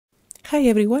Hi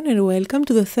everyone and welcome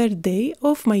to the third day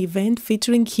of my event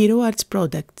featuring Hero Arts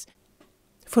products.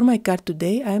 For my card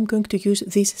today I am going to use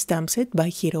this stamp set by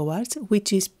Hero Arts,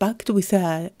 which is packed with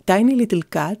tiny little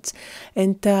cards,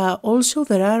 and also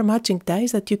there are matching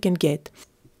dies that you can get.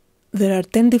 There are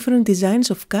 10 different designs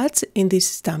of cats in this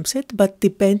stamp set, but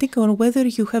depending on whether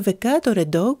you have a cat or a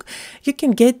dog, you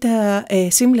can get a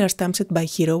similar stamp set by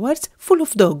Hero Arts full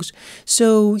of dogs.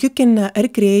 So you can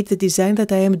recreate the design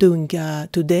that I am doing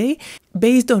today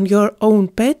based on your own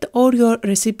pet or your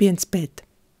recipient's pet.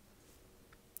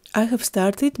 I have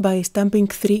started by stamping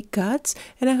 3 cats,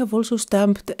 and I have also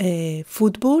stamped a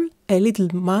football, a little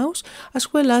mouse,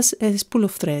 as well as a spool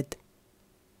of thread.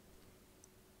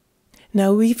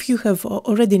 Now, if you have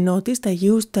already noticed, I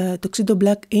used Tuxedo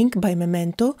Black ink by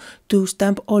Memento to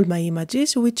stamp all my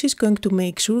images, which is going to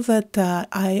make sure that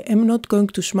I am not going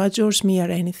to smudge or smear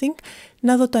anything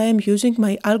now that I am using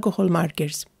my alcohol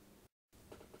markers.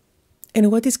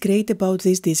 And what is great about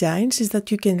these designs is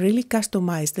that you can really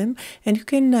customize them, and you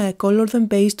can color them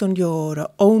based on your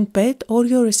own pet or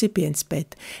your recipient's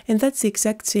pet. And that's the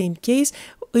exact same case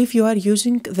if you are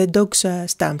using the dog's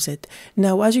stamp set.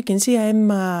 Now, as you can see, I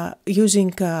am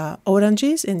using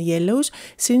oranges and yellows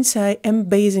since I am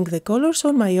basing the colors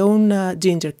on my own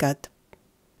ginger cat.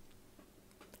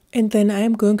 And then I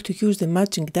am going to use the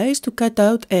matching dies to cut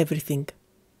out everything.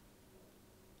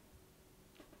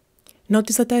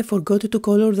 Notice that I forgot to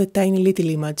color the tiny little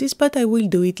images, but I will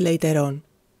do it later on.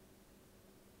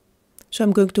 So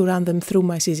I'm going to run them through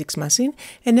my Sizzix machine,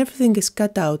 and everything is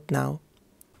cut out now.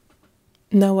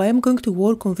 Now I am going to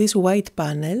work on this white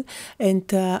panel, and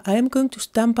I am going to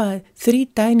stamp 3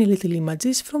 tiny little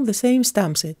images from the same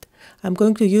stamp set. I'm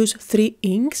going to use 3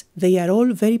 inks. They are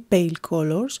all very pale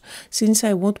colors since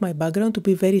I want my background to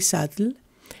be very subtle.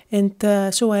 And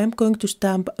so I am going to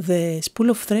stamp the spool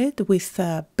of thread with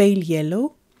pale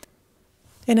yellow,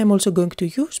 and I'm also going to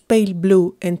use pale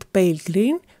blue and pale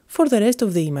green for the rest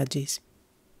of the images.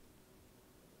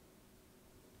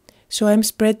 So I'm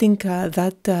spreading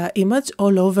that image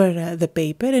all over the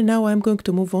paper, and now I'm going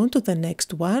to move on to the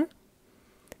next one.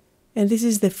 And this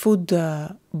is the food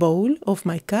bowl of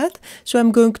my cat, so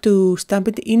I'm going to stamp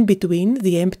it in between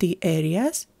the empty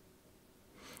areas.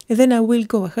 And then I will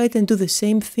go ahead and do the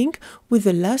same thing with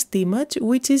the last image,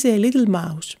 which is a little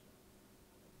mouse.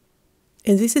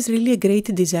 And this is really a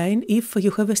great design if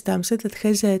you have a stamp set that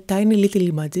has tiny little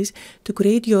images to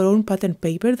create your own pattern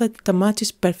paper that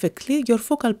matches perfectly your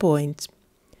focal points.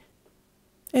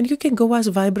 And you can go as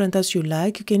vibrant as you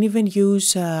like. You can even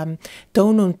use tone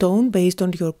on tone based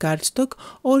on your cardstock,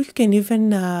 or you can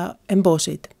even emboss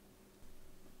it.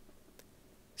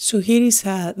 So here is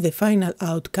the final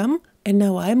outcome. And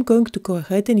now I'm going to go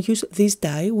ahead and use this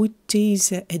die, which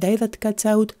is a die that cuts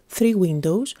out 3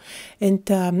 windows, and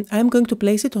I'm going to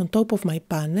place it on top of my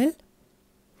panel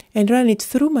and run it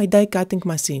through my die cutting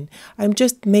machine. I'm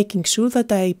just making sure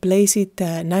that I place it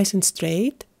nice and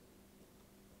straight.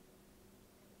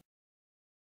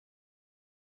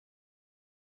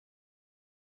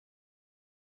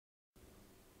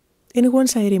 And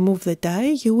once I remove the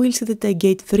die, you will see that I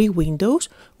get 3 windows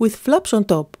with flaps on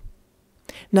top.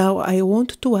 Now I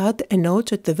want to add a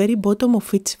notch at the very bottom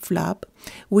of each flap,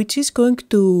 which is going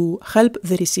to help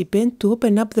the recipient to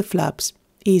open up the flaps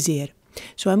easier.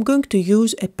 So I'm going to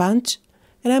use a punch,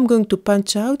 and I'm going to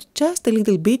punch out just a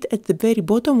little bit at the very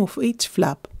bottom of each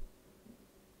flap.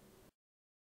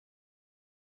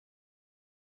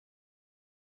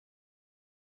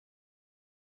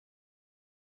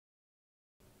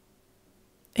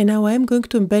 And now I'm going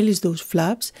to embellish those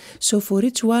flaps, so for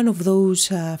each one of those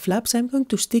flaps I'm going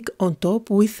to stick on top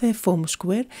with a foam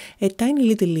square a tiny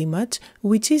little image,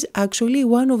 which is actually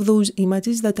one of those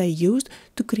images that I used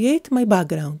to create my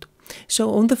background.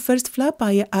 So on the first flap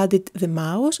I added the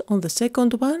mouse, on the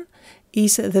second one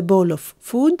is the bowl of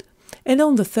food, and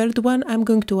on the third one I'm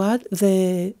going to add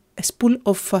the spool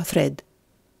of thread.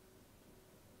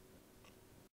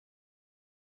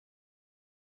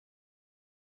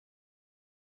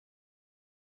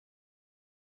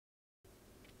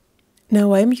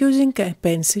 Now I'm using a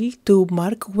pencil to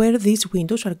mark where these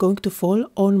windows are going to fall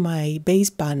on my base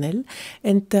panel,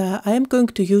 and I am going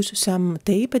to use some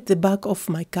tape at the back of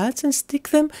my cards and stick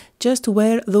them just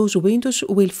where those windows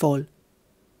will fall.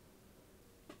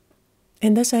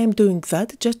 And as I am doing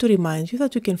that, just to remind you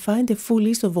that you can find a full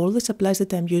list of all the supplies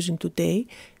that I am using today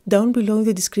down below in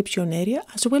the description area,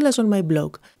 as well as on my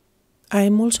blog. I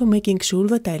am also making sure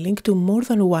that I link to more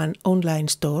than one online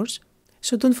stores,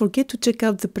 so don't forget to check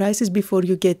out the prices before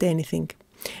you get anything.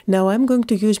 Now I'm going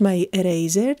to use my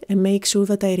eraser and make sure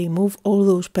that I remove all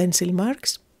those pencil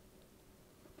marks.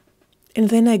 And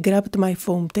then I grabbed my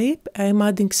foam tape. I'm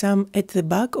adding some at the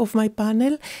back of my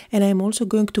panel, and I'm also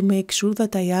going to make sure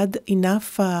that I add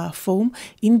enough foam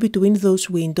in between those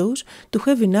windows to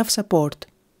have enough support.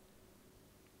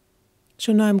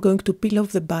 So now I'm going to peel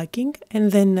off the backing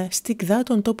and then stick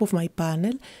that on top of my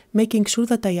panel, making sure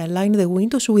that I align the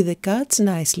windows with the cuts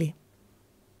nicely.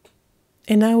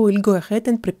 And now we'll go ahead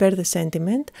and prepare the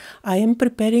sentiment. I am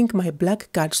preparing my black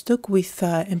cardstock with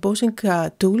embossing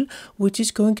tool, which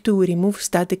is going to remove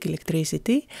static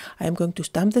electricity. I am going to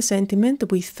stamp the sentiment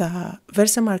with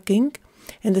Versamark ink,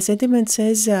 and the sentiment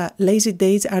says lazy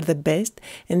days are the best,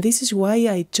 and this is why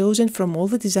I chosen from all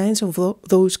the designs of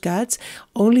those cards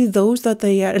only those that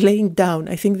they are laying down.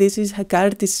 I think this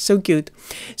card is so cute.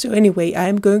 So anyway, I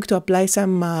am going to apply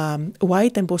some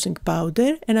white embossing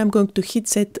powder, and I'm going to heat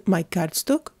set my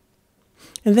cardstock,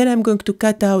 and then I'm going to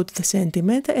cut out the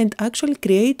sentiment and actually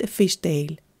create a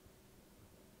fishtail.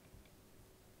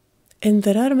 And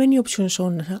there are many options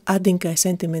on adding a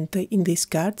sentiment in this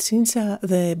card. Since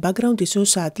the background is so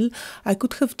subtle, I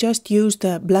could have just used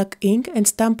black ink and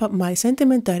stamp my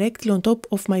sentiment directly on top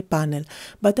of my panel.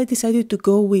 But I decided to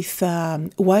go with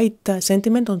white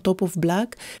sentiment on top of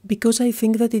black because I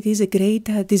think that it is a great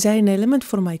design element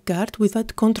for my card with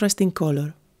that contrasting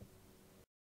color.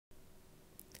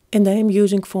 And I am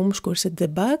using foam squares at the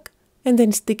back and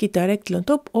then stick it directly on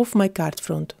top of my card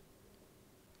front.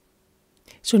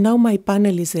 So now my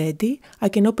panel is ready. I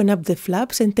can open up the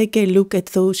flaps and take a look at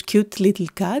those cute little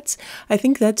cats. I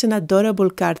think that's an adorable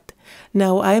card.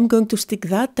 Now I am going to stick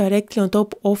that directly on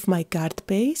top of my card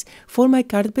base. For my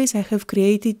card base I have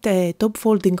created a top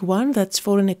folding one that's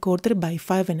 4 1/4 by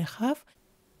 5 1/2.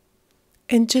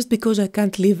 And just because I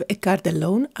can't leave a card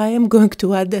alone, I am going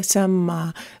to add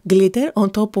some glitter on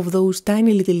top of those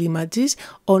tiny little images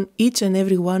on each and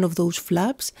every one of those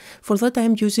flaps. For that I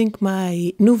am using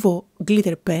my Nuvo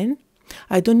glitter pen.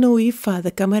 I don't know if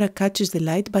the camera catches the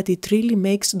light, but it really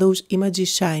makes those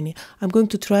images shiny. I'm going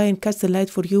to try and catch the light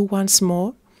for you once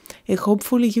more, and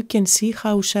hopefully you can see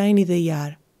how shiny they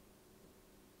are.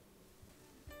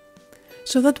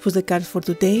 So that was the card for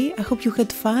today. I hope you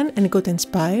had fun and got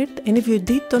inspired, and if you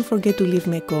did, don't forget to leave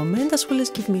me a comment as well as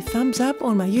give me thumbs up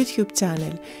on my YouTube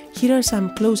channel. Here are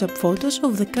some close-up photos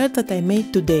of the card that I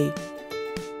made today.